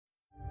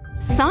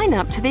Sign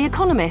up to The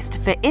Economist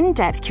for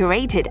in-depth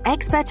curated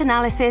expert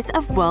analysis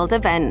of world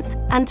events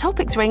and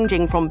topics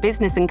ranging from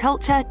business and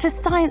culture to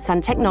science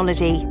and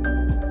technology.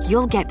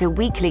 You'll get the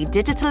weekly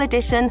digital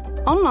edition,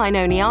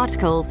 online-only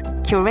articles,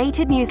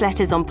 curated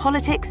newsletters on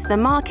politics, the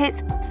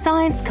markets,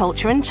 science,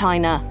 culture and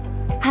China,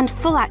 and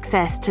full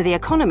access to The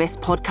Economist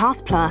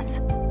Podcast Plus.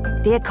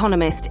 The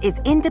Economist is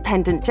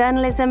independent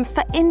journalism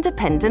for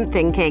independent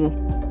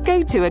thinking.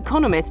 Go to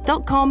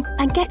economist.com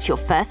and get your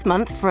first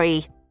month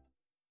free.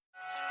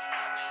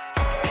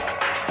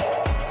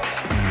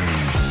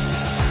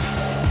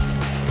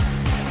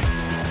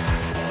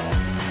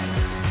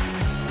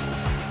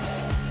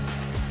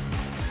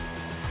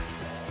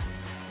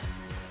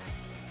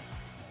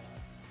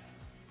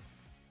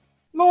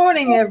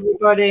 Morning,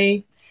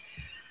 everybody.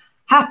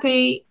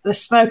 Happy the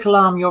smoke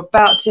alarm you're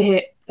about to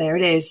hit, there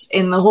it is,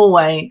 in the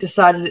hallway,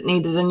 decided it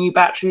needed a new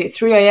battery at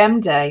 3 a.m.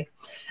 day.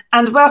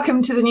 And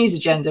welcome to the news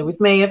agenda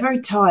with me, a very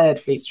tired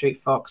Fleet Street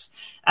Fox.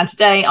 And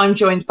today I'm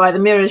joined by the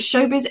Mirror's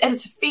Showbiz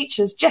Editor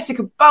Features,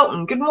 Jessica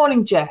Bolton. Good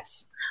morning,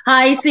 Jess.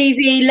 Hi,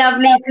 Susie.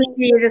 Lovely to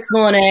see you this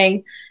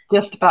morning.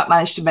 Just about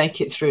managed to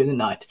make it through the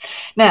night.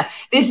 Now,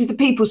 this is the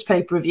People's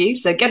Paper Review,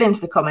 so get into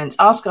the comments,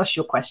 ask us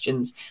your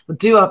questions. We'll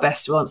do our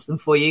best to answer them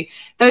for you.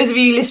 Those of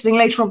you listening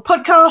later on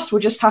podcast will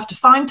just have to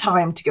find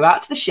time to go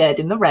out to the shed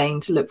in the rain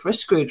to look for a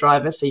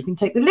screwdriver so you can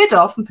take the lid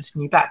off and put a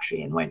new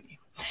battery in, won't you?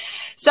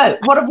 So,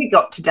 what have we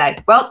got today?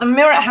 Well, the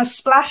Mirror has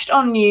splashed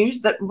on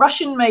news that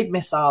Russian-made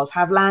missiles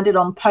have landed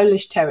on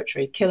Polish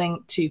territory,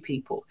 killing 2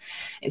 people.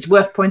 It's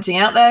worth pointing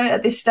out, though,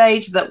 at this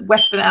stage that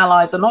Western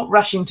allies are not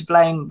rushing to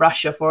blame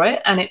Russia for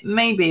it, and it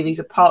may be these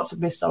are parts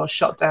of missiles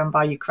shot down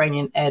by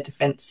Ukrainian air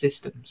defence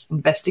systems.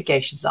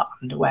 Investigations are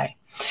underway.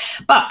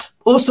 But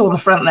also on the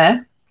front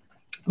there,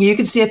 you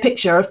can see a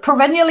picture of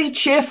perennially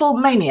cheerful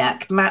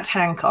maniac Matt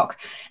Hancock,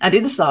 and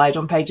inside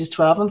on pages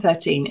 12 and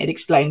 13 it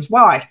explains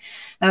why.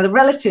 Now, the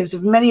relatives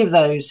of many of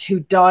those who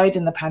died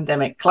in the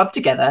pandemic clubbed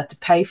together to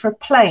pay for a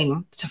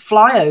plane to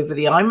fly over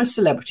the I'm a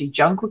Celebrity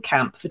jungle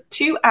camp for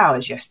 2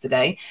 hours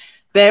yesterday,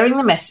 bearing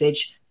the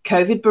message,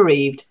 COVID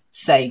bereaved,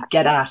 say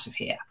get out of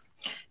here.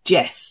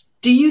 Jess,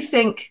 do you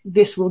think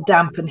this will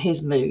dampen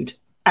his mood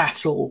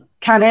at all?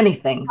 Can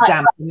anything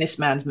dampen this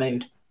man's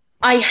mood?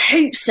 I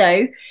hope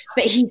so,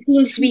 but he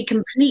seems to be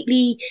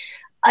completely,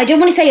 I don't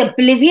want to say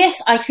oblivious.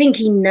 I think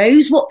he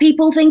knows what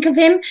people think of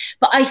him,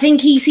 but I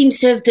think he seems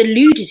to have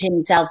deluded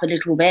himself a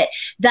little bit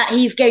that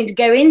he's going to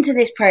go into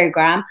this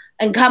program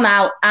and come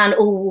out and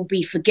all will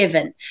be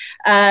forgiven.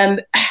 That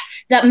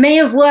may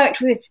have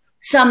worked with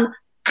some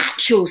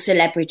actual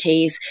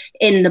celebrities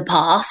in the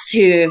past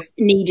who have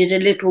needed a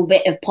little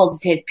bit of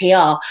positive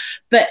PR,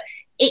 but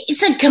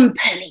it's a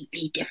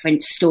completely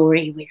different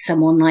story with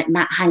someone like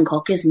Matt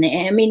Hancock, isn't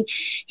it? I mean,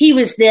 he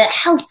was the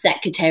health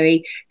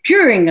secretary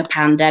during a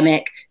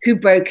pandemic who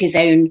broke his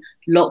own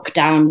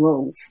lockdown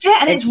rules. Yeah,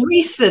 and it's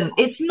recent.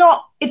 It's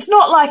not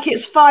like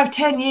it's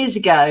 5-10 years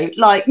ago,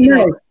 like, you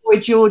know,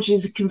 Boy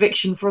George's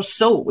conviction for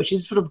assault, which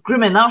is sort of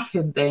grim enough,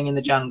 him being in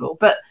the jungle.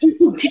 But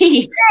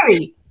indeed,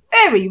 very,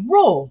 very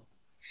raw.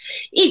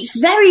 It's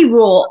very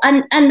raw.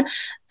 And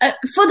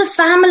for the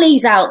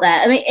families out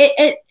there, I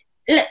mean,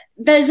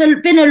 there's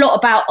been a lot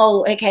about,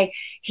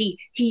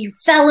 he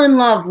fell in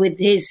love with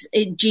his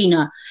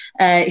Gina,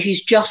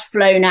 who's just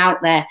flown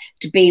out there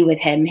to be with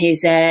him.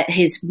 His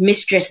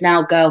mistress,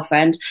 now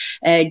girlfriend,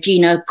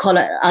 Gina.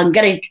 I'm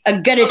gonna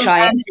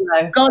try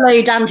it.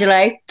 Golo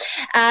D'Angelo,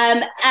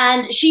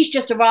 and she's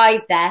just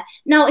arrived there.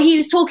 Now he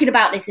was talking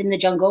about this in the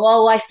jungle.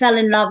 Oh, I fell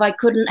in love. I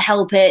couldn't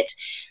help it.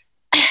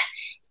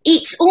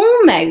 It's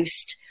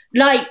almost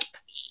like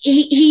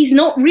he's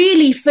not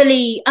really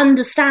fully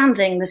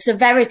understanding the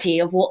severity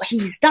of what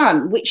he's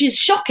done, which is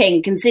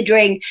shocking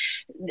considering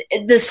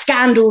the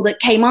scandal that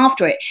came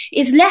after it.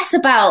 It's less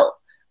about,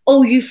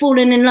 oh, you've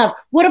fallen in love.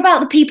 What about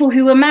the people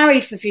who were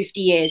married for 50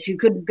 years who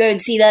couldn't go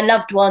and see their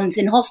loved ones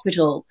in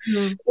hospital?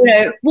 Mm. You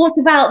know, what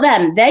about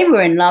them? They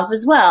were in love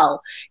as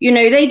well. You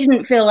know, they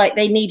didn't feel like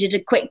they needed a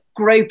quick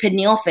grope in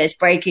the office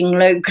breaking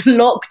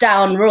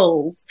lockdown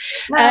rules.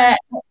 And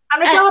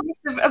regardless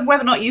of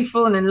whether or not you've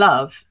fallen in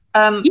love,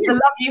 the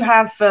love you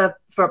have for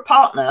a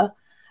partner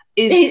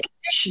is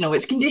conditional.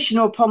 It's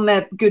conditional upon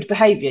their good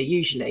behaviour,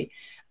 usually.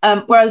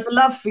 Whereas the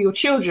love for your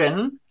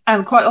children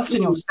and quite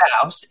often your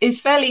spouse is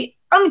fairly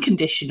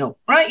unconditional,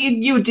 right?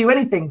 You would do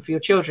anything for your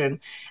children.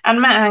 And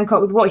Matt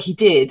Hancock, with what he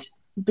did,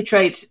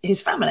 betrayed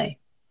his family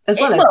as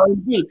well.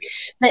 Indeed.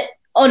 But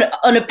on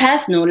a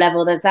personal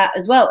level, there's that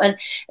as well. And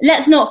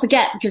let's not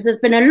forget, because there's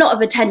been a lot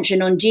of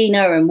attention on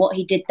Gina and what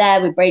he did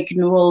there with breaking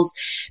the rules,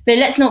 but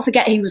let's not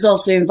forget he was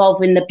also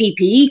involved in the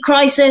PPE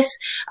crisis.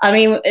 I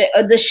mean,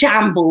 the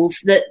shambles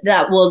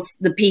that was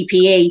the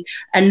PPE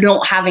and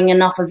not having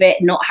enough of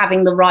it, not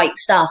having the right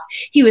stuff.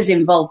 He was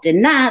involved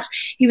in that.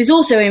 He was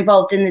also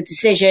involved in the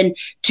decision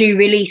to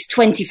release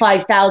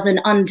 25,000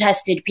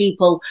 untested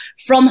people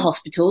from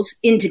hospitals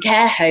into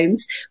care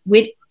homes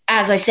with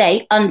as I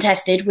say,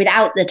 untested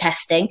without the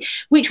testing,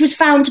 which was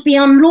found to be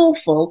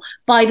unlawful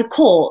by the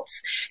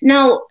courts.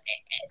 Now,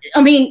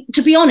 I mean,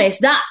 to be honest,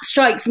 that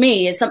strikes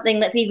me as something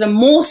that's even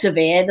more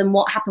severe than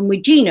what happened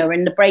with Gina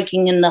in the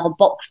breaking and the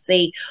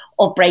hypocrisy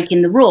of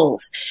breaking the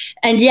rules.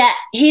 And yet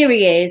here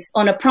he is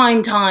on a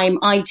primetime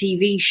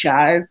ITV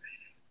show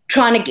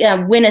trying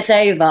to win us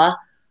over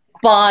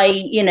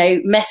by,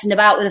 messing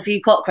about with a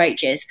few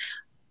cockroaches.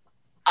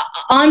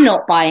 I'm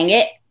not buying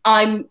it.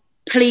 I'm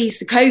pleased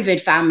the COVID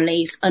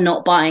families are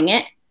not buying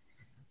it.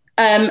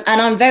 And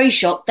I'm very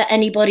shocked that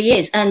anybody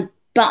is.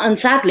 But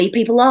sadly,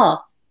 people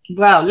are.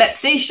 Well, let's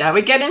see, shall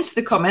we? Get into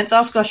the comments,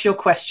 ask us your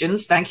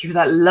questions. Thank you for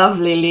that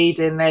lovely lead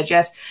in there,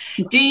 Jess.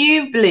 Do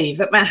you believe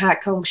that Matt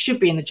Hancock should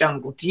be in the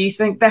jungle? Do you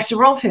think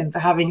better of him for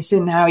having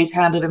seen how he's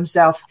handled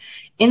himself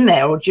in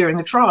there or during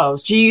the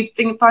trials? Do you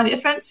find it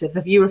offensive?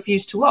 Have you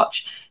refused to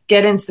watch?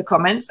 Get into the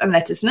comments and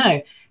let us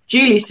know.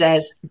 Julie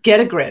says,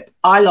 get a grip.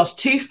 I lost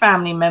 2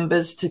 family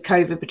members to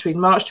COVID between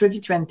March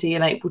 2020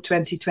 and April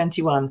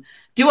 2021.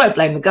 Do I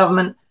blame the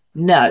government?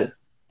 No.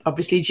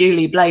 Obviously,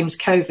 Julie blames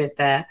COVID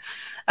there.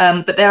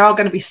 But there are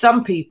going to be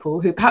some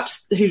people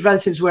whose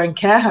relatives were in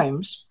care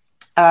homes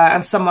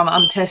and someone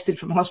untested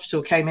from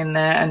hospital came in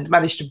there and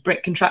managed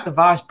to contract the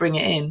virus, bring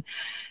it in,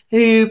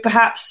 who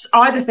perhaps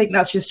either think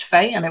that's just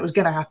fate and it was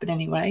going to happen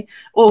anyway,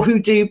 or who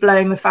do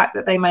blame the fact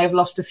that they may have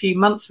lost a few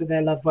months with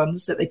their loved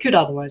ones that they could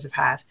otherwise have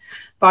had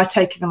by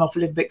taking them off a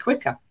little bit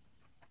quicker.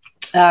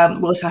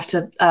 We'll just have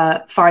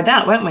to find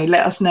out, won't we?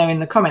 Let us know in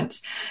the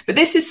comments. But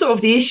this is sort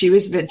of the issue,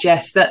 isn't it,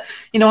 Jess? That,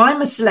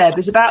 I'm a Celeb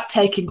is about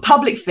taking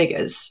public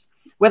figures,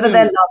 whether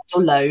they're loved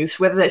or loathed,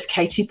 whether it's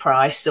Katie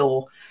Price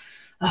or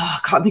I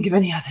can't think of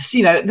any others,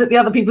 the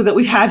other people that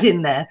we've had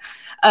in there,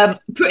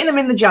 putting them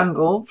in the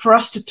jungle for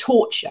us to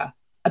torture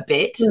a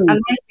bit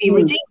and maybe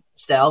redeem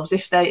themselves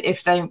if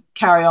they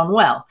carry on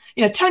well.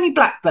 Tony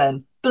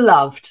Blackburn,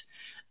 beloved.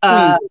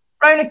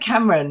 Rona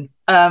Cameron,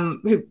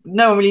 who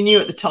no one really knew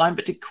at the time,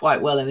 but did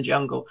quite well in the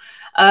jungle.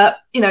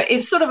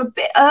 It's sort of a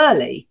bit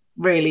early,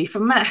 really, for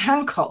Matt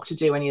Hancock to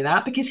do any of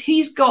that because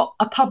he's got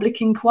a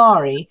public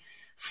inquiry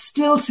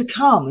still to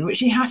come in which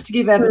he has to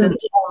give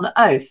evidence on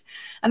oath.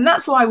 And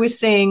that's why we're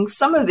seeing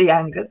some of the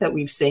anger that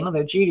we've seen,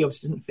 although Julie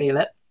obviously doesn't feel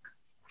it,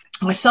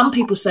 why some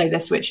people say they're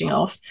switching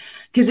off,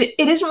 because it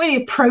isn't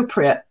really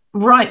appropriate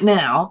right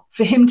now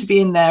for him to be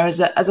in there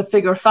as a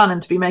figure of fun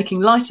and to be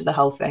making light of the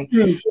whole thing.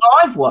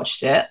 I've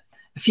watched it,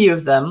 a few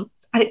of them,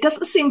 and it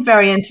doesn't seem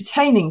very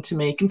entertaining to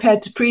me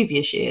compared to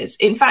previous years.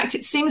 In fact,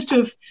 it seems to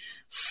have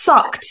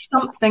sucked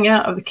something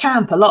out of the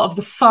camp, a lot of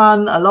the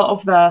fun, a lot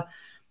of the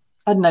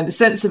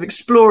sense of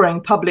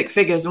exploring public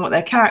figures and what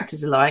their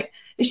characters are like.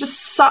 It's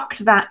just sucked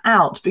that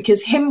out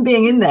because him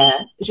being in there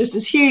is just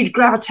this huge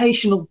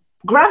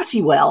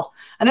gravity well,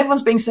 and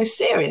everyone's being so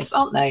serious,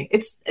 aren't they?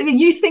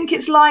 You think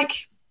it's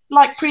like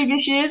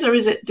previous years, or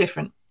is it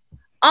different?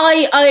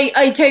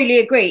 I totally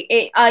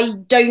agree. I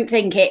don't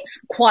think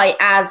it's quite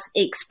as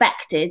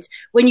expected.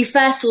 When you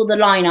first saw the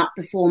lineup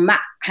before Matt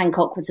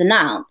Hancock was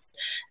announced,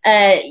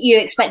 you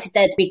expected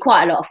there to be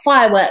quite a lot of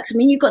fireworks. I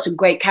mean, you've got some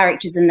great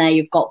characters in there.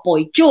 You've got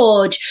Boy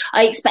George.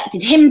 I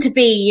expected him to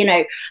be,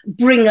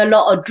 bring a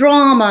lot of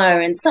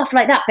drama and stuff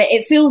like that. But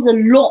it feels a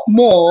lot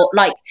more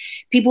like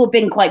people have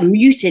been quite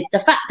muted. The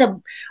fact that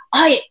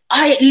I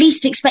at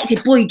least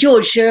expected Boy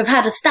George to have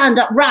had a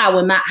stand-up row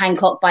with Matt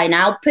Hancock by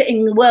now,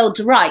 putting the world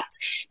to rights.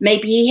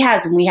 Maybe he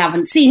has, and we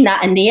haven't seen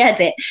that in the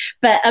edit.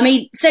 But I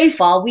mean, so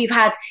far we've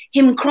had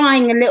him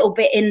crying a little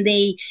bit in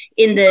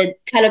the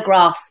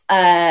Telegraph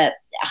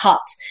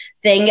hut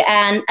thing,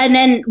 and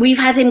then we've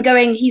had him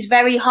going, he's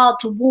very hard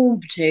to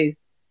warm to.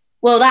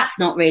 Well, that's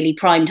not really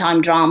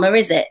primetime drama,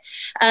 is it?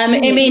 I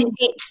mean,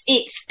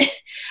 it's.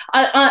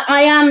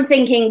 I am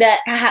thinking that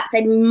perhaps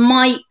they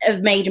might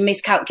have made a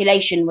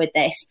miscalculation with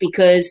this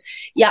because,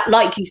 yeah,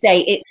 like you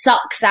say, it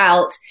sucks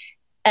out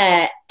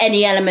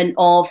any element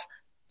of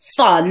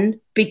fun.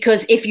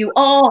 Because if you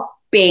are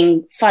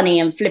being funny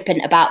and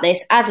flippant about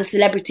this as a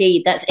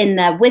celebrity that's in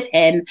there with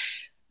him,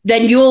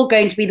 then you're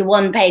going to be the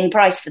one paying the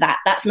price for that.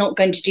 That's not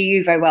going to do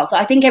you very well. So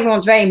I think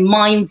everyone's very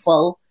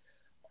mindful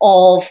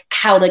of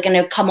how they're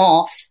going to come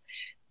off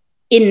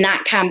in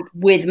that camp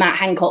with Matt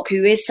Hancock,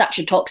 who is such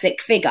a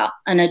toxic figure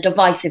and a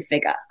divisive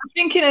figure. I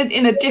think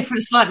in a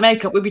different slight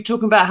makeup, we'd be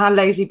talking about how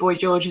lazy Boy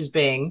George is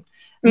being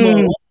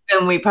more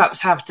than we perhaps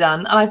have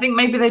done. And I think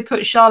maybe they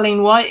put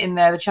Charlene White in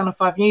there, the Channel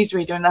 5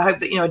 newsreader, in the hope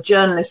that, a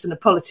journalist and a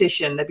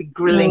politician, they'd be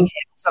grilling him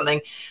or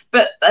something.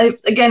 But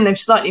they've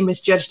slightly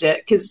misjudged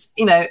it because,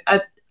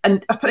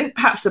 and I think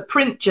perhaps a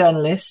print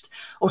journalist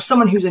or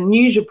someone who's a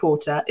news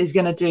reporter is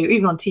going to do,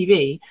 even on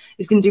TV,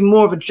 is going to do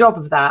more of a job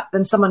of that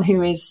than someone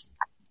who is,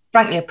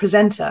 frankly, a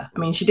presenter. I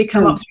mean, she did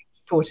come up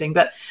through reporting,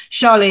 but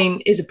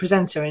Charlene is a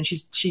presenter and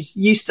she's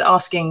used to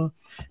asking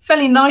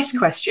fairly nice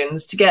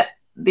questions to get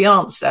the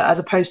answer as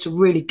opposed to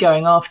really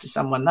going after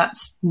someone.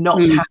 That's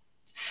not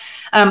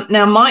happened.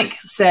 Now, Mike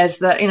says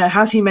that,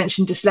 has he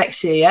mentioned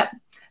dyslexia yet?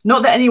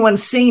 Not that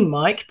anyone's seen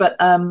Mike, but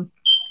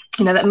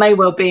that may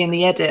well be in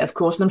the edit, of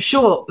course. And I'm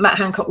sure Matt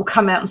Hancock will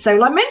come out and say,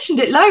 well, I mentioned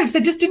it loads. They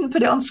just didn't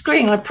put it on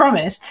screen, I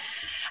promise.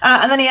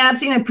 And then he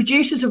adds,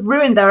 producers have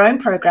ruined their own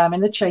programme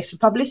in the chase for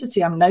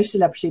publicity. I'm no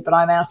celebrity, but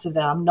I'm out of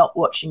there. I'm not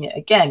watching it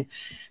again.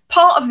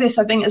 Part of this,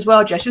 I think, as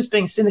well, Jess, just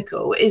being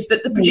cynical, is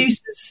that the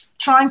producers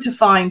trying to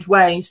find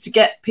ways to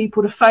get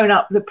people to phone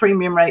up the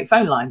premium rate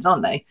phone lines,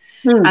 aren't they?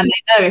 And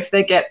they know if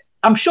they get,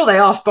 I'm sure they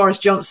asked Boris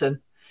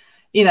Johnson,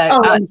 if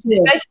they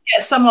can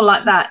get someone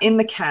like that in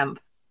the camp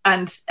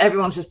and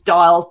everyone's just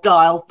dial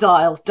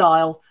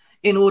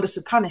in order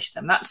to punish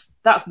them. That's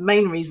the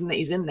main reason that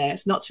he's in there.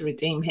 It's not to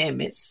redeem him.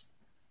 It's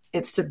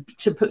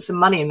to put some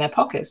money in their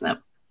pockets, isn't it?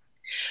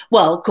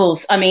 Well, of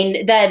course. I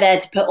mean, they're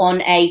there to put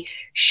on a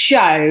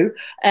show,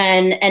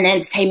 an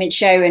entertainment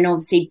show, and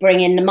obviously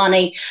bring in the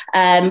money,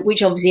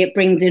 which obviously it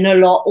brings in a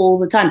lot all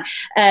the time.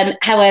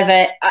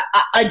 However,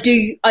 I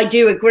do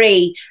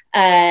agree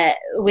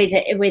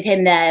with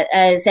him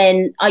there,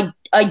 saying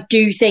I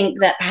do think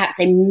that perhaps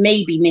they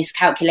maybe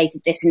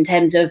miscalculated this in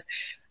terms of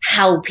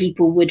how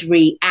people would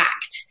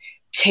react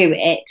to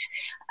it.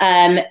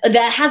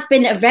 There has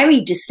been a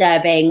very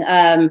disturbing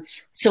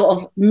sort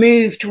of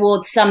move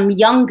towards some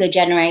younger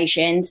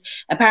generations.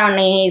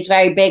 Apparently, he's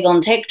very big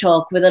on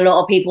TikTok, with a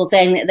lot of people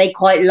saying that they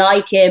quite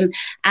like him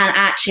and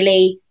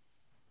actually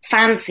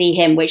fancy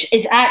him, which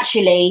is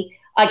actually,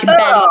 I can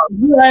barely say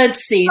the words,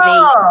 Susie.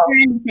 I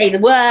can say the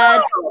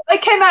words. They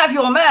came out of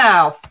your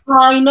mouth.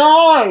 I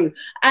know.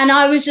 And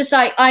I was just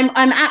like, I'm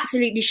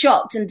absolutely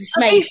shocked and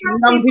dismayed for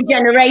the younger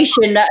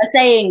generation that are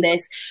saying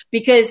this,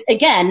 because,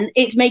 again,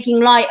 it's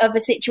making light of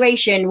a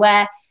situation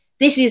where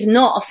this is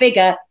not a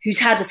figure who's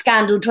had a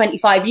scandal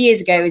 25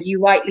 years ago, as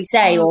you rightly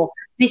say, or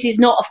this is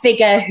not a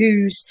figure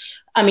who's,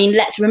 I mean,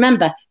 let's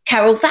remember,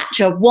 Carol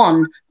Thatcher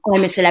won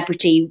I'm a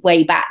Celebrity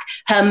way back.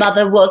 Her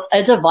mother was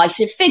a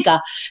divisive figure.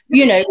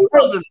 She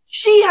wasn't.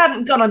 She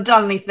hadn't gone and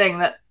done anything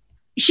that.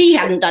 She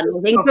hadn't done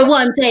anything. But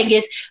what I'm saying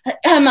is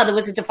her mother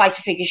was a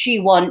divisive figure. She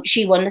won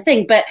the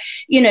thing. But,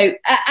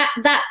 at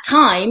that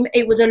time,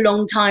 it was a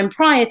long time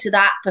prior to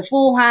that,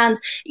 beforehand,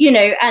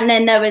 and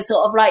then there was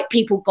sort of like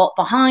people got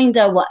behind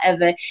her,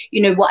 whatever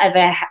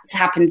has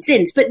happened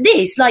since. But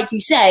this, like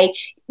you say,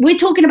 we're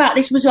talking about,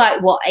 this was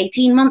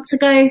 18 months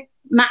ago?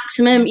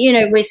 Maximum.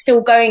 We're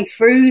still going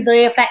through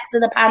the effects of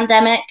the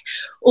pandemic,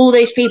 all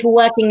those people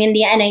working in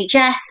the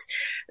NHS,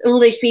 all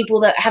those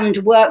people that are having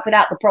to work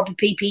without the proper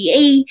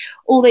PPE,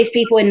 all those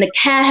people in the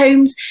care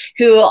homes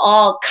who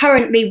are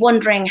currently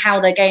wondering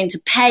how they're going to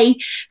pay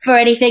for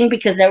anything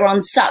because they're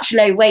on such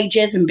low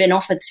wages and been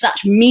offered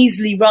such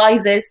measly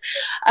rises.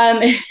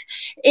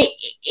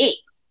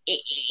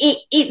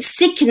 It's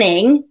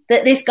sickening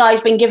that this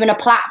guy's been given a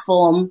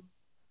platform.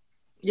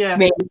 Yeah.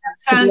 Really,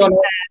 to be honest.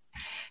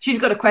 She's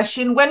got a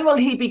question. When will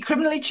he be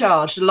criminally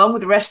charged along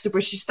with the rest of the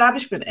British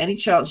establishment? Any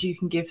chance you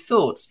can give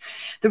thoughts?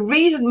 The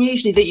reason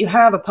usually that you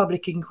have a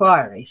public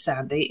inquiry,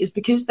 Sandy, is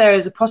because there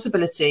is a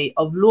possibility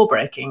of law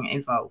breaking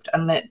involved,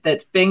 and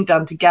that's being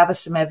done to gather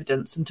some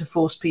evidence and to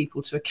force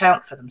people to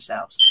account for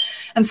themselves.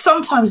 And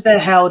sometimes they're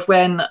held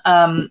when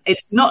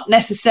it's not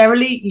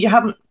necessarily,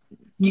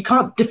 you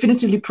can't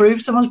definitively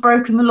prove someone's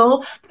broken the law,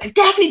 but they've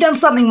definitely done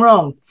something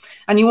wrong.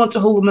 And you want to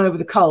haul them over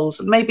the coals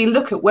and maybe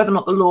look at whether or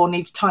not the law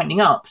needs tightening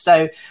up.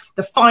 So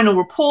the final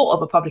report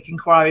of a public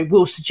inquiry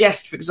will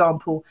suggest, for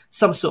example,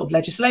 some sort of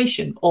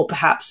legislation or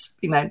perhaps,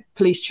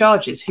 police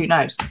charges, who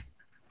knows.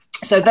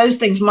 So those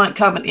things might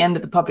come at the end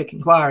of the public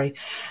inquiry,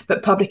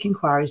 but public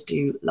inquiries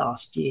do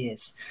last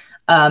years.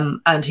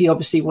 And he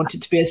obviously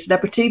wanted to be a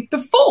celebrity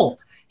before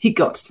he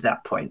got to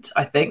that point.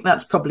 I think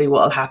that's probably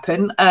what will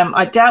happen.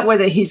 I doubt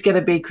whether he's going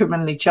to be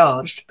criminally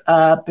charged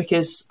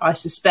because I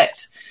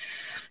suspect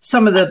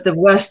some of the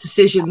worst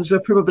decisions were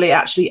probably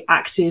actually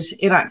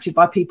enacted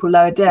by people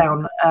lower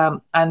down.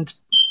 And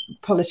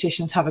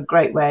politicians have a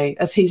great way,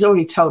 as he's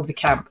already told the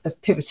camp,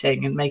 of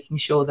pivoting and making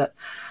sure that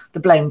the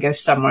blame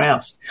goes somewhere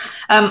else.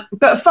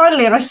 But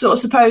finally, and I sort of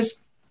suppose,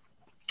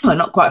 well,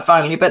 not quite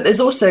finally, but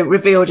there's also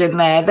revealed in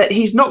there that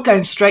he's not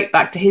going straight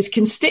back to his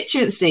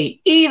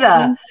constituency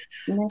either.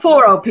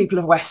 Poor old people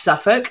of West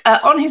Suffolk.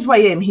 On his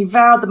way in, he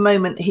vowed the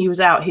moment he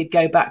was out, he'd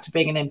go back to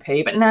being an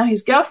MP. But now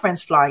his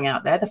girlfriend's flying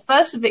out there. The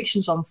first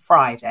eviction's on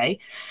Friday.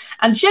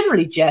 And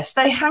generally, Jess,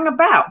 they hang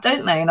about,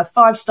 don't they, in a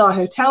 5-star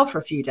hotel for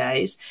a few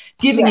days,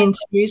 giving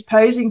interviews,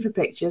 posing for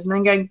pictures, and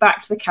then going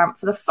back to the camp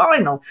for the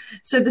final.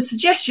 So the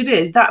suggestion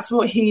is that's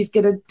what he's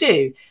going to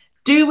do.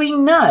 Do we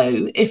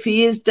know if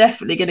he is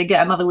definitely going to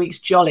get another week's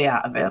jolly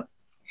out of it?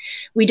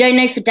 We don't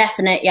know for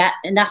definite yet.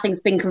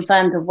 Nothing's been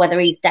confirmed of whether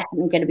he's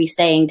definitely going to be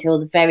staying till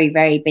the very,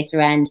 very bitter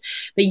end.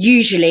 But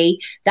usually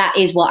that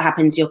is what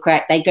happens. You're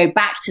correct. They go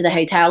back to the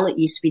hotel. It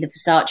used to be the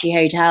Versace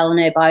Hotel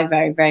nearby.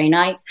 Very, very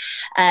nice.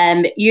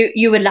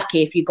 You were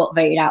lucky if you got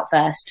voted out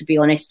first, to be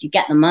honest. You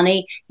get the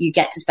money. You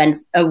get to spend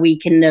a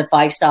week in the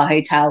 5-star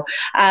hotel,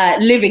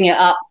 living it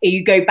up.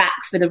 You go back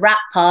for the wrap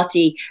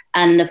party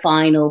and the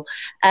final.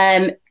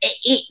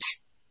 It's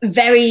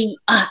very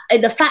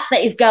the fact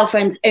that his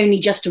girlfriend's only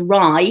just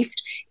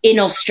arrived in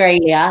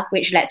Australia,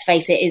 which, let's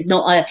face it, is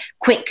not a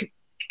quick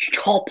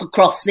hop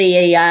across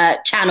the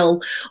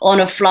channel on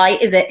a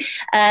flight, is it?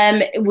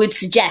 Would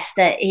suggest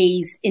that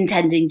he's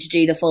intending to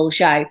do the full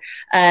show.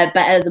 But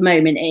at the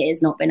moment, it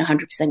has not been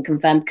 100%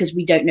 confirmed because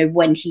we don't know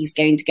when he's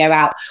going to go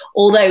out.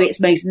 Although it's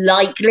most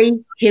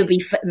likely he'll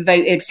be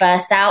voted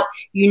first out.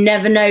 You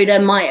never know.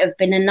 There might have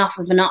been enough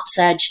of an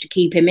upsurge to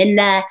keep him in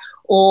there,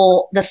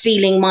 or the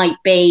feeling might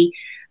be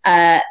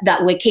that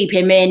we'll keep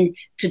him in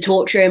to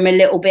torture him a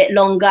little bit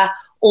longer,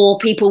 or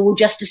people will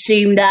just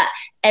assume that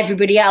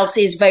everybody else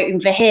is voting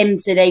for him,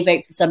 so they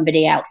vote for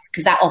somebody else,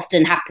 because that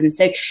often happens.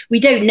 So we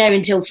don't know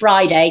until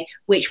Friday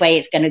which way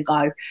it's going to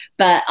go.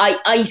 But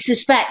I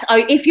suspect,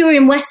 if you're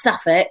in West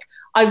Suffolk,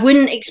 I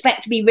wouldn't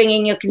expect to be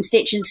ringing your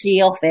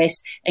constituency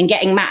office and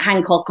getting Matt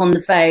Hancock on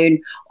the phone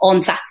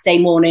on Saturday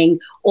morning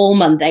or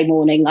Monday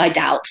morning. I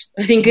doubt.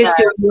 I think he'll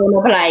still be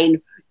on a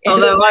plane.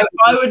 Although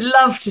I would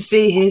love to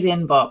see his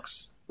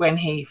inbox when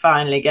he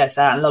finally gets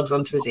out and logs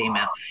onto his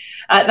email.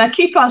 Now,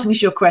 keep asking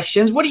us your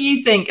questions. What do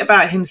you think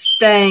about him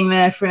staying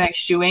there for an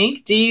extra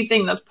week? Do you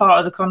think that's part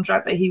of the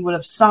contract that he would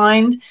have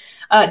signed?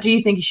 Do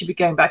you think he should be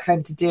going back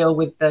home to deal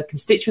with the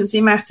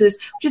constituency matters?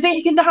 Do you think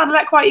he can handle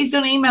that quite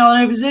easily on email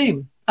and over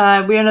Zoom?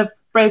 We're in a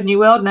brave new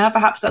world now.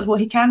 Perhaps that's what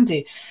he can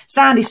do.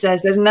 Sandy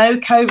says there's no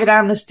COVID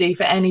amnesty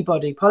for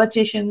anybody,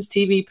 politicians,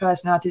 TV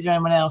personalities, or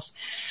anyone else.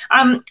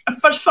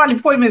 Finally,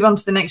 before we move on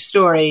to the next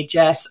story,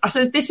 Jess, I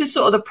suppose this is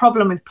sort of the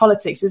problem with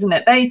politics, isn't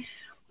it?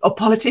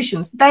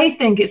 Politicians, they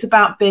think it's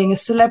about being a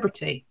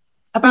celebrity,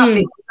 about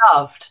being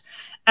loved.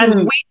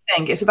 And we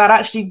think it's about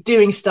actually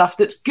doing stuff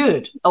that's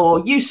good or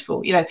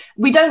useful. You know,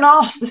 we don't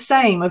ask the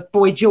same of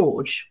Boy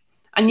George.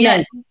 And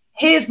yet,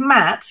 here's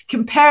Matt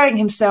comparing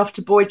himself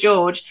to Boy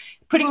George,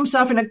 putting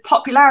himself in a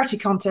popularity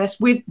contest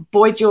with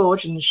Boy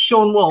George and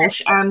Sean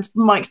Walsh and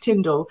Mike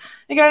Tindall.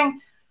 They're going,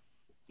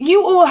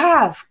 you all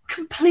have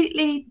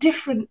completely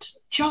different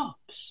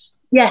jobs.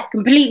 Yeah,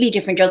 completely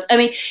different jobs. I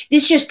mean,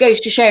 this just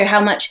goes to show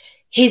how much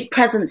his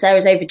presence there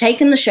has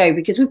overtaken the show,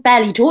 because we've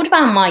barely talked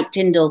about Mike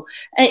Tindall,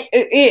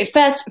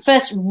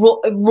 first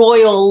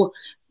royal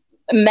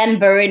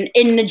member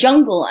in the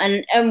jungle,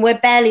 and we're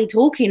barely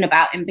talking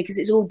about him because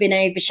it's all been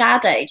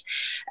overshadowed.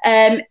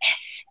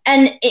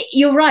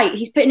 You're right,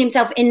 he's putting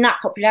himself in that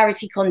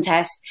popularity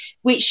contest,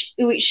 which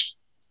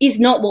is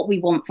not what we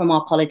want from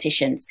our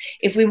politicians.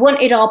 If we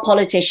wanted our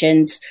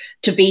politicians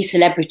to be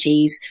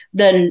celebrities,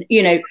 then,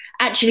 you know,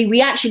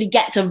 we actually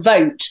get to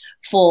vote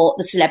for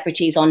the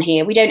celebrities on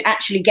here. We don't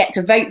actually get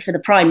to vote for the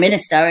Prime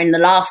Minister in the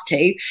last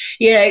two,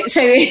 you know.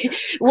 So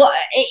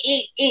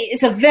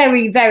it's a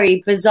very,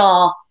 very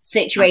bizarre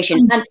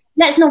situation. And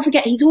let's not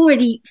forget, he's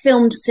already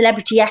filmed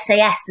Celebrity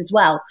SAS as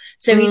well.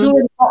 So he's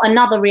already got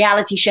another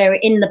reality show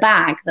in the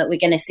bag that we're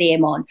going to see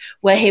him on,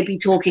 where he'll be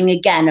talking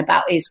again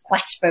about his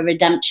quest for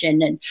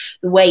redemption and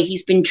the way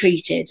he's been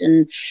treated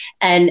and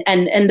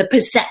the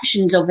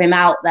perceptions of him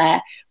out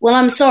there. Well,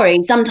 I'm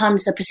sorry,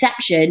 sometimes the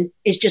perception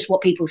is just what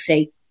people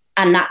see,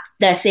 and that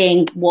they're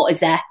seeing what is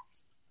there.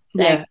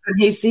 So. Yeah, and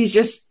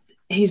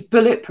he's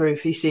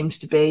bulletproof, he seems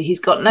to be. He's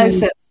got no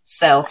sense of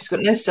self. He's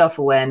got no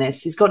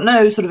self-awareness. He's got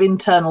no sort of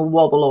internal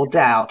wobble or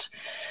doubt.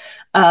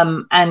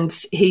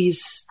 And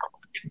he's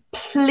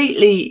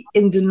completely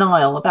in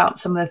denial about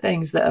some of the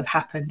things that have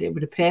happened, it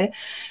would appear,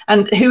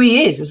 and who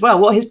he is as well,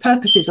 what his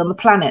purpose is on the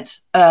planet,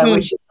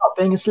 which is not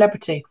being a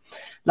celebrity.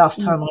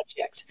 Last time I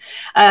checked.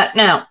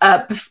 Now,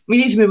 we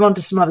need to move on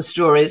to some other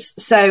stories.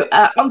 So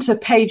onto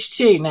page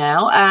 2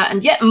 now,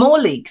 and yet more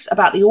leaks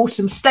about the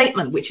autumn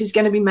statement, which is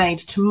going to be made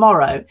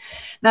tomorrow.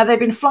 Now, they've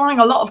been flying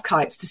a lot of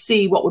kites to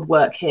see what would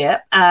work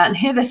here. And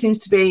here there seems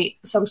to be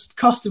some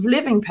cost of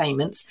living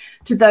payments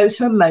to those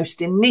who are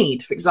most in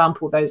need. For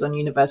example, those on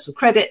universal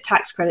credit,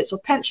 tax credits or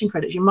pension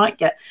credits. You might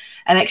get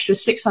an extra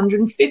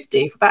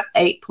 $650 for about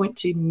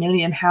 8.2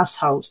 million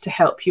households to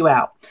help you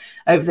out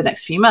over the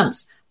next few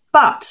months.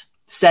 But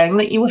saying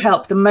that you will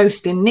help the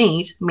most in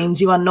need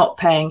means you are not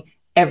paying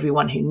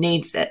everyone who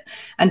needs it.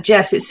 And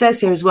Jess, it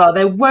says here as well,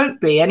 there won't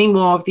be any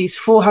more of these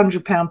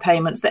 £400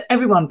 payments that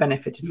everyone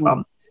benefited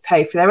from to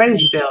pay for their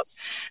energy bills.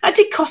 That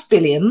did cost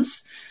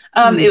billions.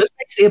 It was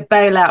basically a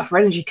bailout for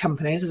energy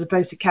companies as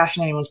opposed to cash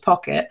in anyone's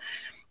pocket.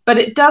 But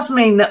it does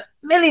mean that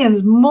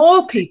millions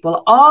more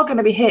people are going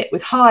to be hit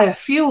with higher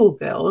fuel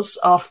bills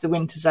after the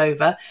winter's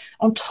over,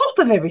 on top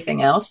of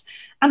everything else.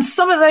 And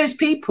some of those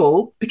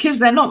people, because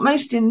they're not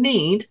most in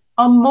need,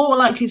 are more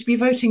likely to be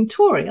voting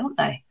Tory, aren't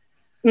they?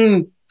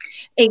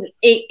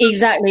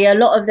 Exactly. A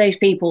lot of those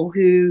people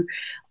who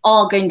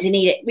are going to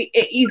need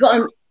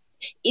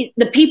it,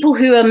 the people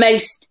who are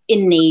most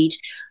in need,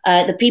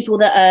 the people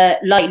that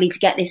are likely to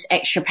get this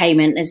extra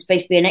payment, there's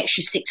supposed to be an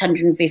extra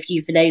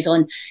 $650 for those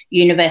on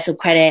universal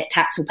credit,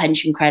 tax or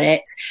pension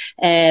credits,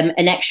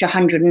 an extra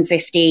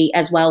 $150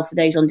 as well for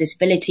those on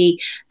disability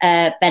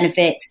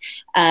benefits,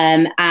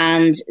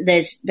 and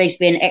there's supposed to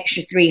be an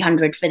extra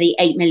 $300 for the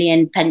 8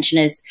 million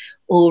pensioners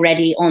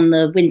already on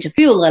the winter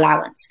fuel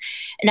allowance.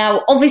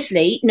 Now,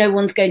 obviously, no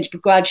one's going to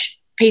begrudge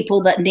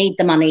people that need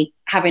the money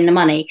having the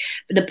money,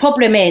 but the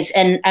problem is,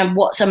 and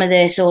what some of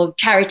the sort of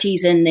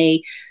charities and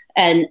the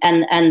and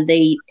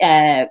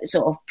the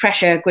sort of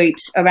pressure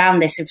groups around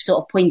this have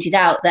sort of pointed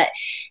out that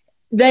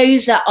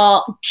those that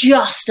are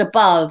just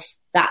above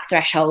that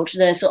threshold,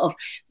 the sort of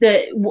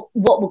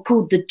what were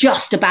called the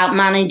just about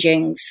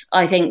managings,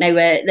 I think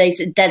they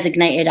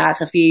designated as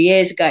a few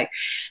years ago,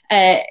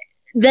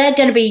 they're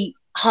going to be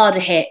harder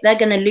hit. They're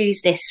going to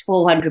lose this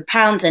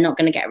 £400. They're not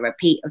going to get a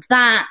repeat of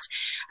that.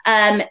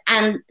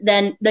 And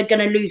then they're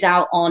going to lose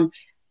out on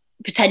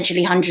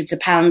potentially hundreds of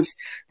pounds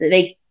that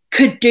they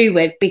could do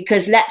with,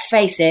 because let's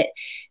face it,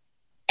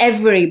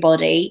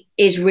 everybody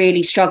is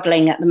really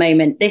struggling at the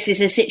moment. This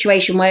is a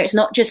situation where it's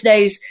not just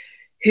those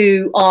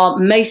who are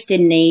most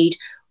in need.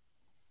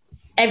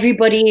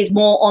 Everybody is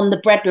more on the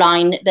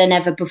breadline than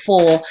ever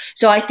before.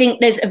 So I think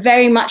there's a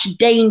very much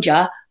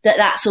danger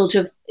that sort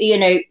of,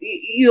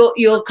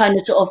 you're kind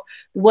of sort of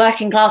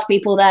working class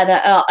people there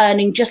that are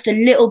earning just a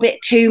little bit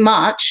too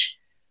much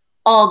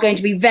are going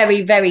to be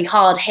very, very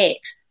hard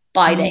hit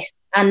by this.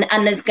 And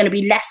there's going to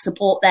be less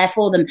support there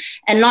for them.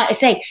 And like I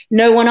say,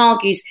 no one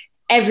argues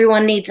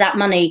everyone needs that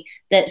money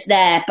that's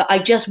there. But I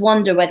just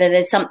wonder whether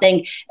there's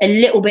something a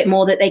little bit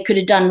more that they could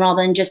have done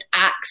rather than just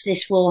axe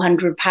this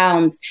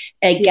 £400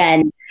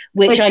 again,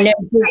 which I know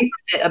it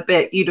a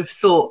bit, you'd have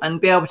thought,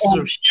 and be able to sort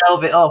of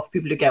shelve it off,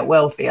 people to get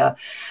wealthier.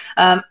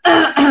 But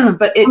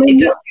it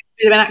does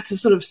be an act of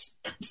sort of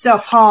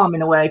self-harm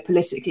in a way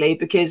politically,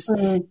 because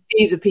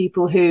these are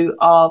people who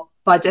are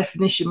by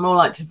definition more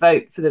likely to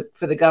vote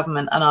for the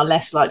government and are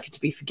less likely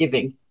to be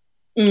forgiving.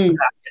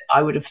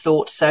 I would have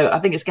thought. So I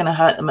think it's going to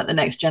hurt them at the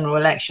next general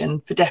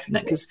election for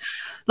definite, because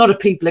a lot of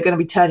people are going to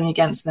be turning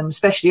against them,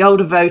 especially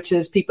older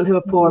voters, people who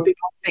are poor, people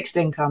on fixed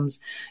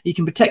incomes. You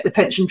can protect the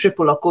pension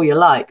triple lock all you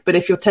like, but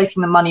if you're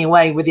taking the money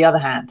away with the other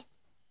hand,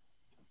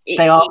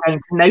 they are going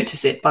to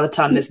notice it by the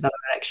time there's another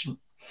election.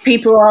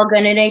 People are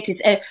going to notice.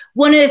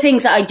 One of the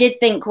things that I did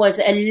think was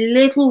a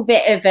little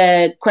bit of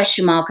a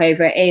question mark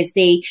over it is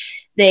the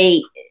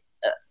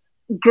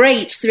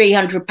great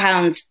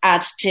 £300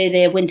 add to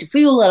the winter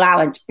fuel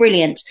allowance.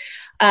 Brilliant.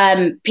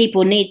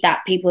 People need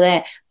that, people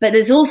there. But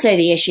there's also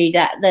the issue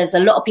that there's a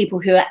lot of people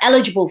who are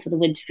eligible for the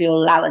winter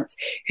fuel allowance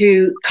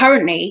who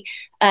currently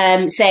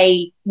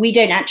say, we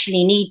don't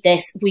actually need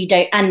this,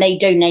 and they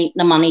donate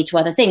the money to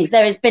other things.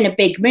 There has been a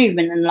big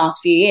movement in the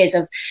last few years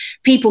of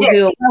people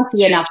who are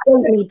wealthy enough,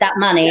 don't need that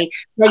money,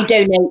 they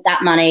donate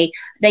that money,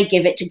 they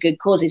give it to good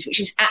causes, which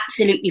is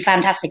absolutely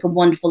fantastic and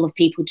wonderful of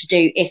people to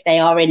do if they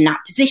are in that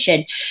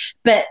position.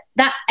 But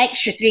that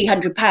extra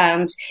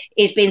 £300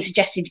 is being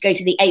suggested to go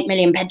to the 8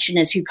 million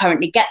pensioners who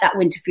currently get that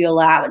winter fuel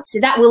allowance. So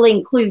that will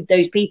include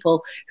those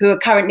people who are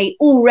currently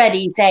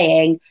already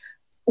saying,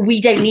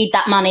 we don't need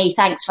that money,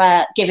 thanks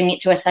for giving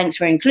it to us, thanks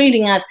for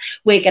including us,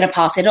 we're going to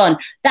pass it on.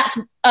 That's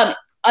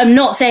I'm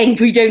not saying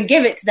we don't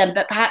give it to them,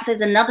 but perhaps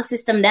there's another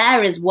system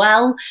there as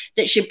well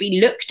that should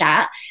be looked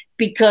at,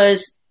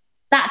 because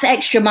that's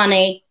extra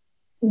money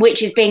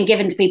which is being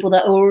given to people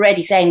that are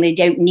already saying they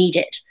don't need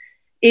it.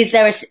 Is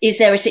there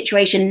a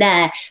situation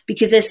there?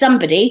 Because there's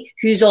somebody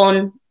who's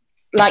on,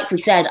 like we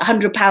said,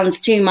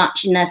 £100 too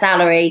much in their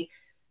salary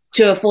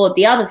to afford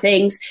the other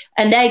things,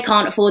 and they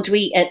can't afford to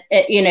eat at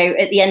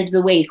the end of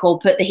the week or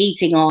put the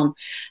heating on.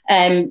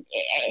 I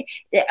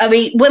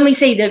mean, when we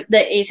see that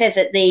it says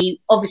that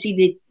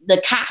obviously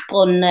the cap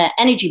on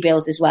energy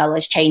bills as well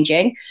is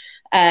changing,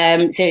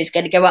 so it's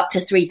going to go up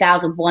to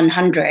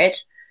 3,100,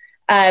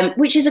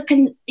 which is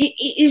an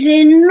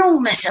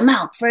enormous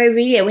amount for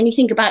every year when you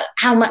think about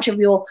how much of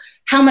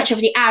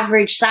the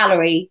average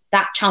salary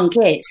that chunk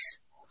is.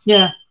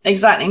 Yeah,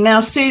 exactly. Now,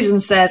 Susan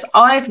says,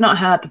 I've not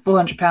had the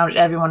 £400 which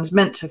everyone is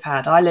meant to have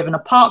had. I live in a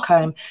park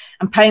home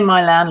and pay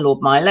my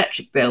landlord my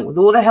electric bill. With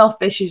all the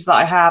health issues that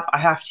I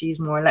have to use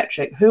more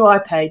electric. Who I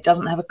pay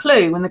doesn't have a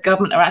clue when the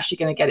government are actually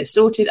going to get it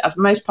sorted, as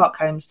most park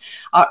homes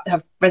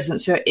have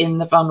residents who are in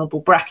the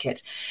vulnerable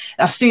bracket.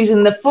 Now,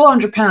 Susan, the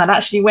 £400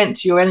 actually went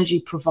to your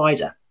energy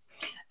provider.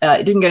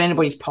 It didn't go in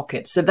anybody's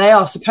pocket. So they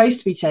are supposed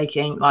to be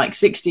taking like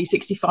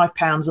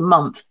 £65 a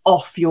month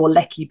off your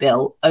lecky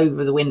bill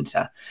over the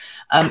winter.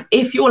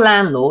 If your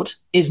landlord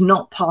is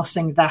not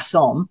passing that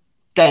on,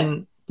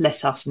 then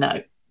let us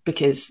know,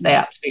 because they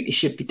absolutely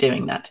should be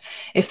doing that.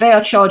 If they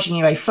are charging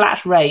you a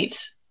flat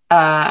rate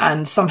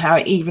and somehow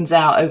it evens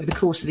out over the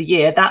course of the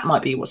year, that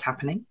might be what's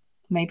happening.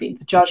 Maybe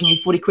they're charging you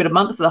 £40 a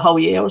month for the whole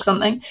year or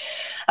something.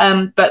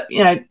 But,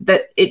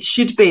 that it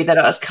should be that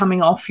it's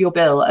coming off your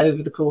bill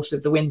over the course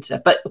of the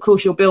winter. But, of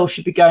course, your bill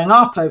should be going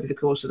up over the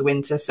course of the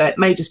winter. So it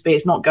may just be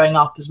it's not going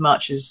up as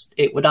much as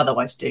it would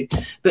otherwise do.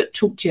 But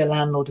talk to your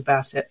landlord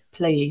about it,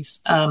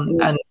 please,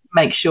 and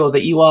make sure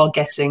that you are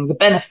getting the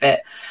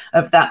benefit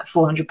of that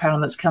 £400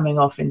 that's coming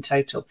off in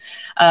total.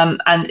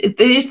 And it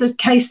is the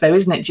case, though,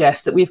 isn't it,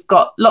 Jess, that we've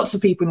got lots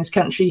of people in this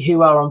country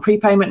who are on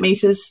prepayment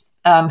meters,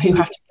 who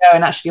have to go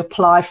and actually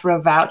apply for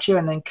a voucher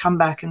and then come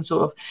back and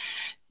sort of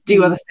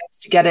do other things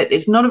to get it.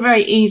 It's not a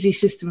very easy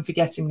system for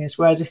getting this,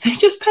 whereas if they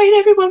just paid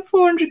everyone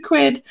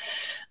 £400,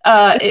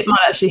 it might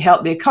actually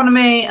help the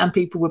economy, and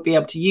people would be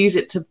able to use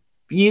it to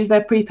use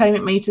their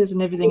prepayment meters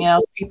and everything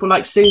else. People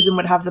like Susan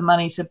would have the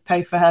money to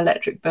pay for her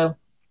electric bill.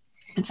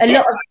 It's a lot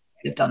of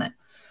they've done it.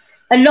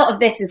 a lot of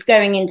this is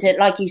going into,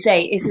 like you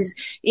say,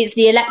 it's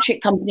the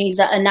electric companies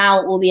that are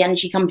now, or the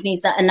energy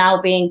companies that are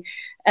now being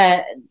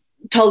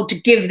told to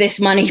give this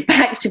money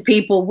back to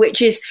people,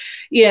 which is,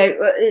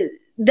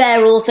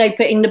 they're also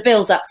putting the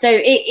bills up. So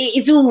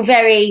it's all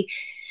very,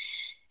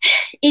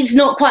 it's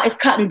not quite as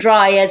cut and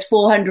dry as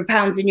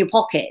 £400 in your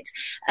pocket.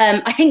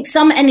 I think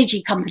some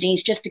energy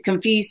companies, just to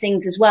confuse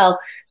things as well,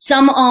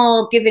 some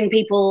are giving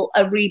people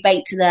a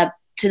rebate to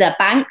their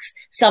banks.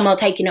 Some are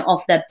taking it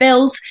off their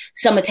bills.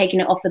 Some are taking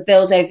it off the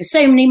bills over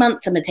so many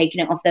months. Some are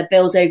taking it off their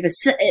bills over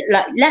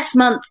less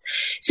months.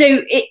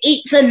 So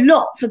it's a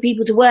lot for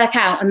people to work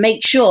out and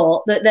make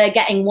sure that they're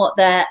getting what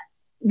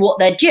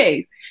they're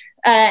due.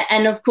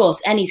 And of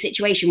course, any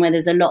situation where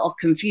there's a lot of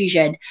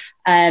confusion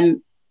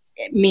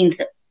it means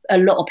that a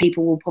lot of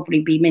people will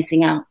probably be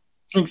missing out.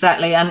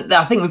 Exactly. And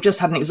I think we've just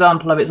had an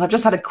example of it. So I've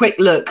just had a quick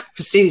look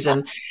for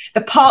Susan.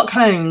 The Park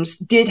Homes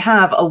did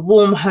have a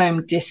warm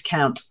home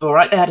discount. All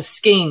right. They had a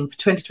scheme for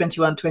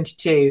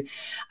 2021-22,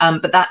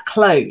 but that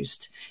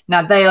closed.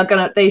 Now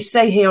they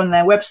say here on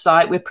their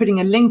website, we're putting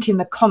a link in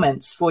the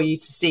comments for you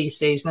to see,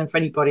 Susan, and for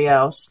anybody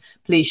else,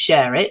 please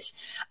share it,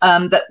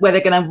 where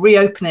they're going to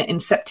reopen it in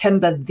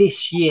September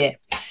this year.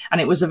 And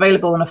it was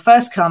available on a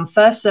first come,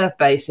 first served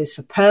basis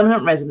for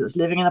permanent residents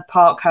living in a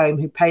park home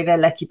who pay their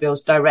lecky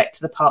bills direct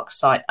to the park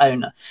site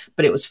owner.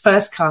 But it was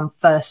first come,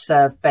 first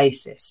served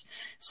basis.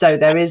 So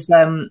there is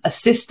a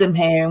system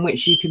here in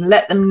which you can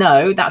let them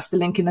know, that's the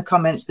link in the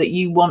comments, that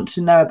you want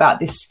to know about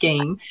this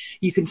scheme.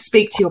 You can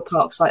speak to your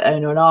park site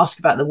owner and ask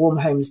about the warm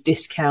homes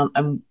discount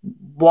and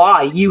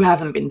why you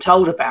haven't been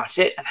told about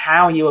it and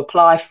how you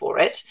apply for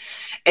it.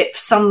 If for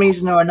some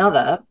reason or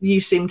another,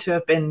 you seem to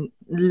have been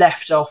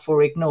left off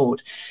or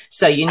ignored.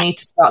 So you need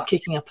to start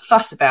kicking up a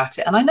fuss about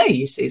it. And I know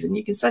you, Susan,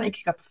 you can certainly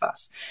kick up a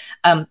fuss.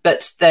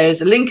 But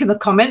there's a link in the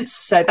comments.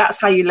 So that's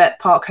how you let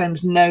Park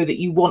Homes know that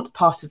you want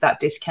part of that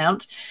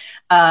discount.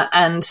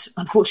 And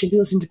unfortunately, it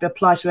doesn't seem to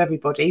apply to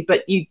everybody,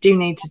 but you do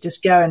need to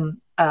just go and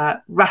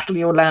rattle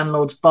your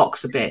landlord's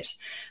box a bit,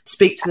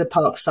 speak to the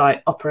park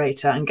site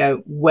operator and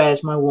go,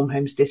 where's my warm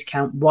homes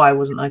discount? Why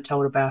wasn't I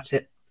told about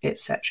it?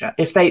 Etc.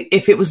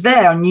 If it was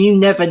there and you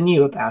never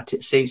knew about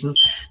it, Susan,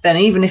 then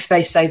even if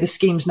they say the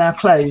scheme's now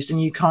closed and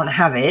you can't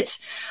have it,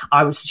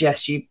 I would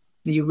suggest you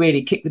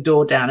really kick the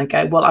door down and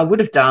go, well, I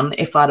would have done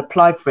if I'd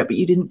applied for it, but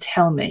you didn't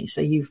tell me,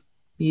 so you've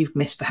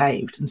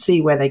misbehaved, and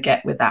see where they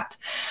get with that.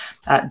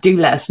 Do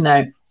let us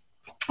know.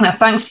 Now,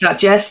 thanks for that,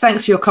 Jess.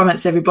 Thanks for your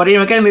comments, everybody.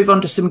 And we're going to move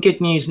on to some good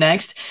news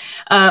next.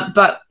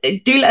 But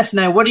do let us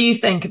know, what do you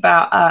think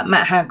about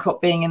Matt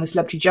Hancock being in the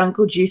celebrity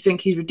jungle? Do you think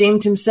he's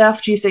redeemed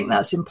himself? Do you think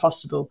that's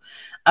impossible?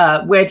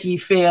 Where do you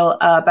feel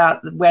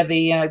about where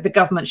the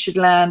government should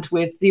land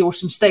with the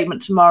autumn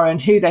statement tomorrow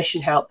and who they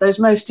should help? Those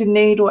most in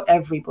need or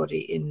everybody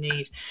in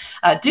need?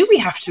 Do we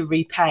have to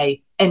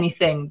repay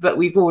anything that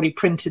we've already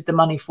printed the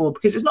money for?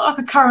 Because it's not like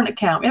a current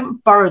account. We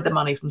haven't borrowed the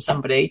money from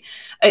somebody.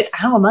 It's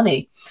our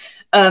money.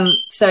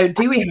 So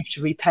do we have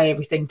to repay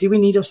everything? Do we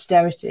need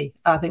austerity?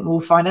 I think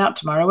we'll find out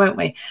tomorrow, won't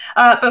we?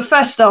 But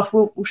first off,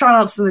 we'll try and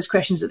answer some of those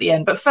questions at the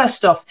end. But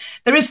first off,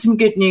 there is some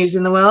good news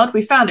in the world.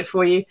 We found it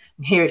for you,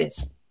 and here it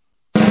is.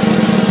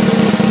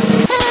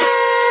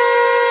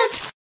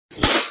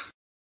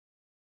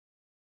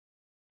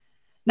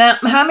 Now,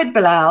 Mohammed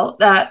Bilal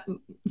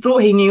thought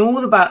he knew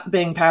all about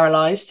being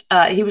paralysed.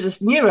 He was a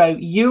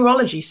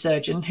urology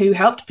surgeon who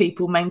helped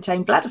people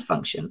maintain bladder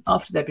function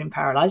after they'd been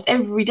paralysed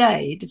every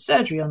day. He did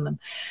surgery on them.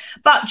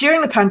 But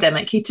during the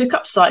pandemic, he took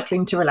up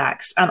cycling to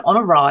relax, and on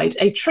a ride,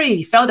 a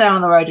tree fell down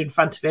on the road in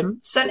front of him,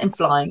 sent him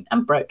flying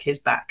and broke his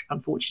back,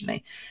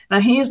 unfortunately.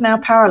 Now, he is now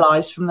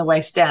paralysed from the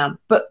waist down,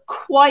 but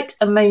quite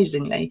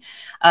amazingly,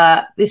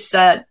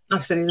 like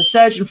I said, he's a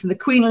surgeon from the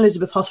Queen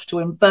Elizabeth Hospital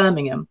in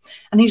Birmingham,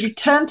 and he's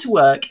returned to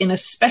work in a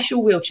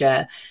special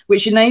wheelchair,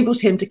 which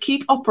enables him to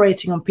keep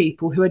operating on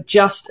people who are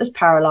just as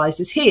paralysed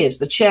as he is.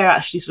 The chair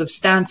actually sort of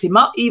stands him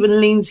up, even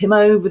leans him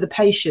over the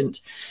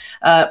patient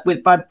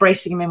by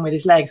bracing him in with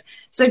his legs.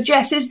 So,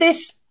 Jess, is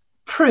this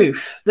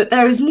proof that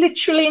there is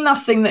literally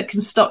nothing that can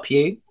stop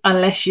you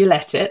unless you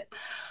let it?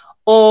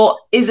 Or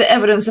is it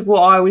evidence of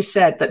what I always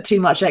said, that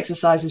too much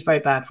exercise is very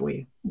bad for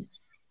you?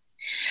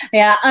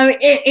 Yeah, I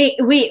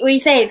mean, we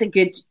say it's a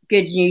good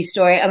news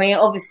story. I mean,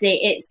 obviously,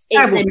 it's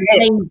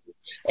amazing.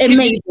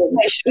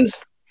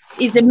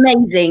 It's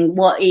amazing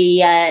what he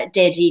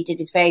did. He did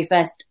his very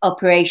first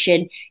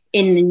operation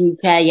in the new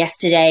care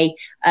yesterday.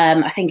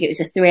 I think it was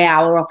a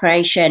 3-hour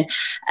operation.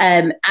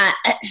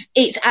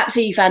 It's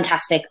absolutely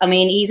fantastic. I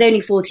mean, he's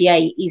only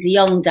 48. He's a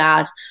young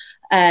dad.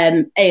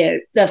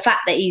 The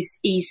fact that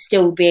he's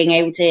still being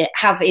able to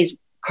have his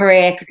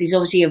career, because he's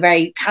obviously a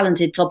very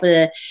talented top of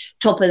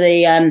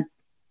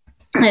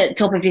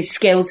his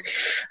skills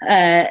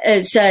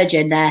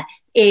surgeon, there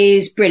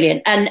is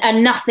brilliant,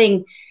 and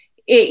nothing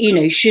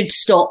should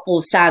stop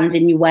or stand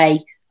in your way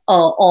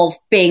of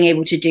being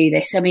able to do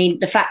this. I mean,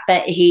 the fact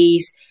that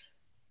he's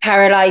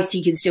paralysed,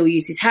 he can still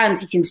use his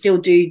hands, he can still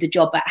do the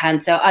job at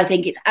hand. So I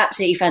think it's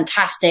absolutely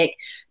fantastic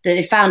that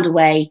they found a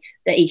way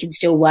that he can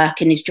still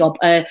work in his job.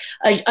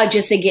 I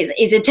just think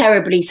it's a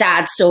terribly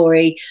sad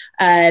story.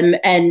 And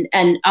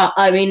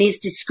I mean, his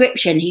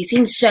description, he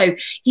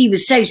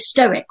was so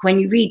stoic when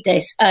you read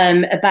this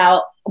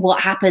about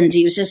what happened.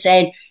 He was just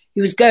saying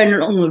he was going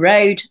along the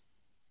road,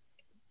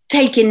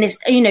 taking this,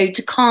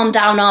 to calm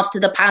down after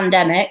the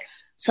pandemic,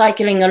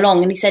 cycling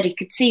along. And he said he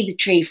could see the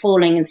tree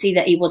falling and see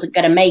that he wasn't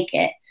going to make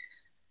it.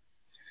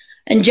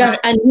 And he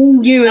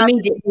knew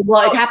immediately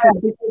what had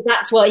happened, because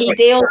that's what he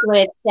deals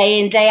with day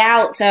in, day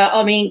out. So,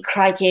 I mean,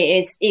 crikey,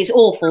 it's an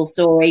awful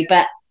story,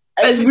 but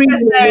it's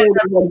really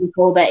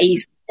wonderful that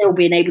he's still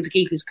being able to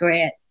keep his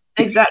career.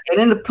 Exactly.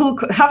 And in the pull,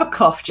 have a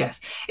cough, Jess.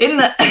 In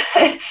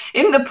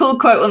the pull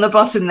quote on the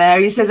bottom there,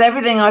 he says,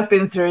 "Everything I've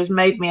been through has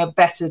made me a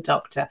better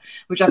doctor,"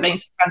 which I think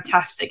is a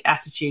fantastic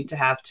attitude to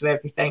have to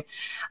everything.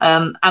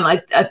 And I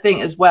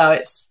think as well,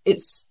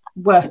 it's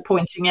worth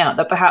pointing out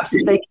that perhaps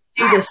if they can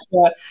do this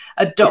for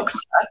a doctor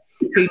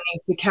who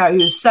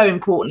is so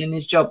important in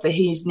his job that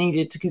he's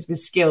needed because of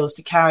his skills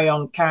to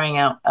carrying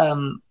out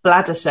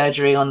bladder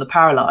surgery on the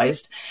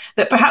paralysed,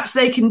 that perhaps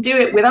they can do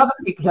it with other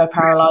people who are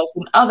paralysed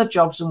in other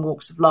jobs and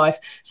walks of life,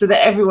 so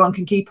that everyone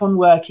can keep on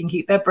working,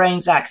 keep their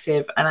brains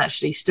active, and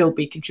actually still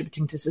be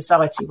contributing to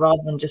society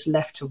rather than just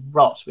left to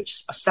rot,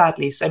 which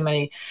sadly so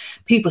many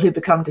people who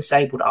become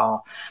disabled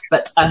are.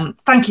 But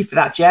thank you for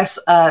that, Jess.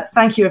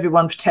 Thank you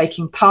everyone for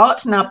taking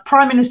part. Now,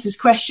 Prime Minister's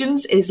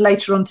Questions is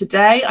later on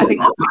today. I think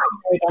that's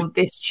on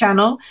this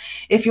channel.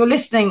 If you're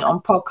listening on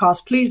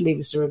podcast, please leave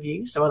us a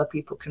review so other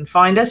people can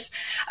find us.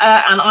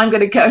 And I'm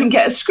going to go and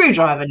get a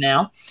screwdriver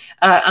now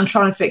and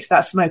try and fix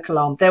that smoke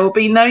alarm. There will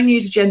be no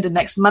news agenda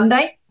next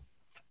Monday,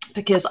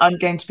 because I'm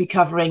going to be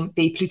covering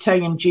the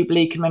Plutonium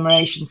Jubilee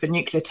commemoration for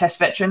nuclear test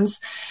veterans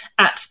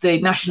at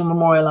the National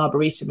Memorial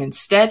Arboretum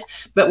instead.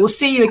 But we'll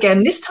see you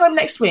again this time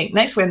next week,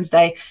 next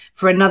Wednesday,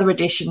 for another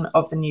edition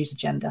of the news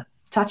agenda.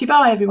 Tatty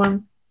bye,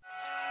 everyone.